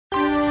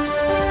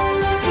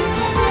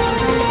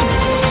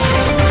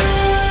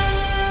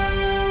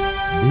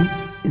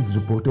is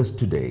Reporters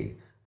Today,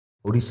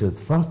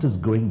 Odisha's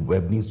fastest growing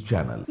web news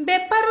channel.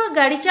 बेपार और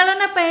गाड़ी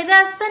चालना पर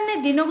राजस्थान ने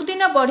दिनकु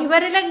दिन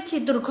बढ़िबारे लगी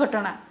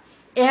दुर्घटना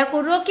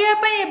एहाकु रोकिया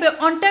पई एबे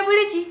अंटा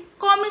भिड़ी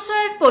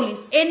कमिशनरेट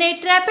पुलिस एने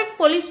ट्रैफिक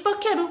पुलिस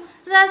पक्षरु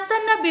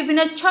राजस्थान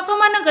विभिन्न छक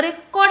मानकरे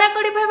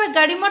कड़ाकड़ी भावे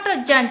गाड़ी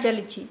मोटर जांच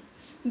चली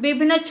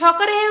विभिन्न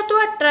छकरे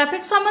हेउतुवा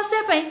ट्रैफिक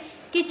समस्या पई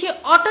किछि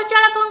ऑटो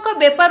चालकक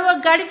बेपार और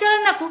गाड़ी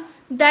चालना को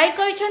दायी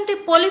करिसेंती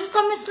पुलिस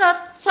कमिश्नर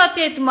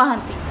सत्येत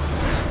महांती।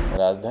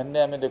 राजधानी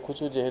आम देखु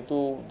जेहेतु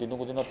दिन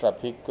को दिन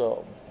ट्राफिक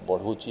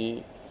बढ़ुची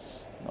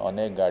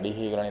अनेक गाड़ी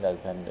हो गला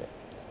राजधानी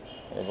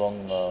एवं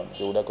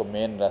जोड़ाक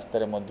मेन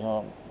रास्तार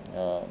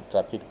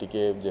ट्राफिक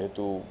टिके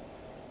जेहेतु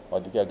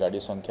अधिका गाड़ी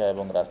संख्या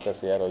एवं रास्ता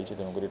सेया रही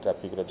तेणुक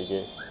ट्राफिक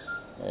टिके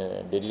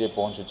डेरी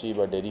पहुँचुची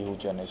डेरी हो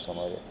अनेक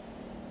समय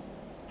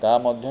ता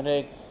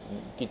मध्य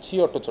किसी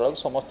ऑटो चालक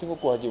समस्त को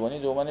कहजनी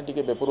जो मैंने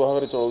टी बेपरुआ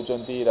भाव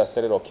चलाऊँ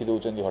रास्तार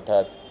रखीदे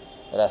हठात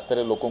रास्तार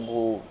लोक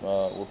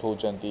उठाऊँ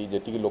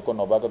जी लोक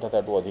नवा कथा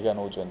ताठू अधिका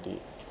नौ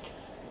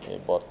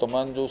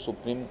बर्तमान जो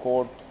सुप्रीम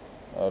कोर्ट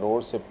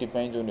रोड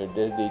सेफ्टी जो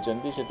निर्देश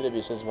देते से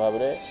विशेष भाव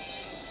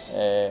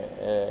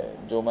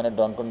जो मैंने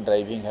ड्रंकन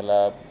ड्राइविंग है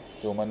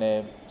जो मैंने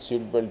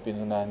सीट बेल्ट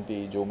पिंधुना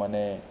जो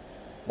मैंने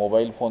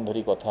मोबाइल फोन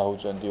धरी कथा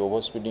होती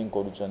ओवर स्पीडिंग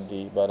करुँच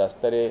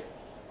रास्तार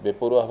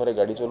बेपरुआ भाव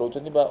गाड़ी चलाऊँ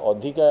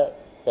अधिका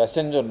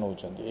पैसेंजर नौ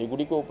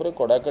युड़िक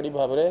कड़ाकड़ी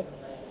भाव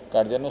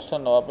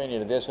कार्यानुष्ठान नापी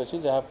निर्देश अच्छी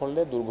जहाँफल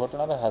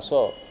दुर्घटनार ह्रास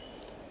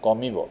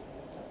कमिब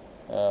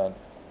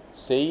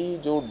से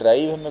जो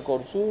ड्राइव आम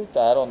करूँ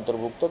तार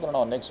अंतर्भुक्त कारण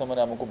अनेक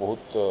समय आमको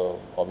बहुत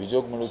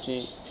अभियोग मिलूँ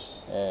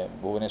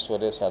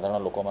भुवनेश्वर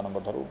साधारण लोक मान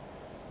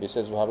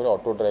विशेष भाव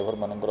ऑटो ड्राइवर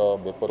मानकर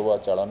बेपरुआ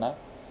चालना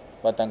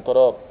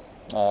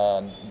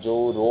जो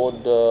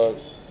रोड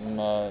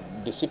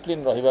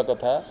डिसिप्लिन रहिबा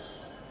कथा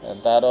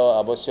तार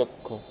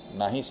आवश्यक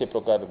नहीं से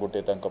प्रकार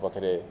गोटे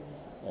पाखे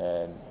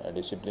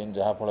डिसिप्लिन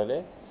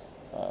जहाँफल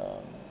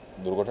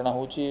दुर्घटना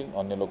होची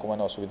अन्य लोक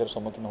मैंने असुविधार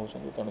सम्मुखीन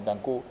होती तेणु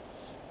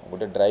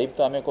गोटे ड्राइव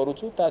तो आम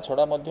करुचु ता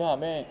छड़ा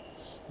आम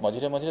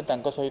मझे मझे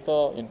सहित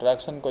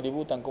इंटराक्शन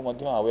करूँ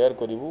अवेयर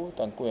करूँ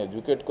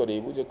एजुकेट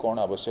करूँ जे कौन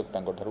आवश्यक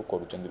कर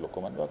लोक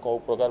मैंने कौ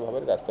प्रकार भाव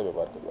रास्ता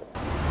व्यवहार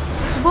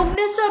कर।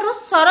 भुवनेश्वर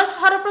सरोज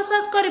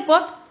हरप्रसाद का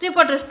रिपोर्ट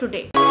रिपोर्टर्स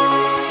टुडे।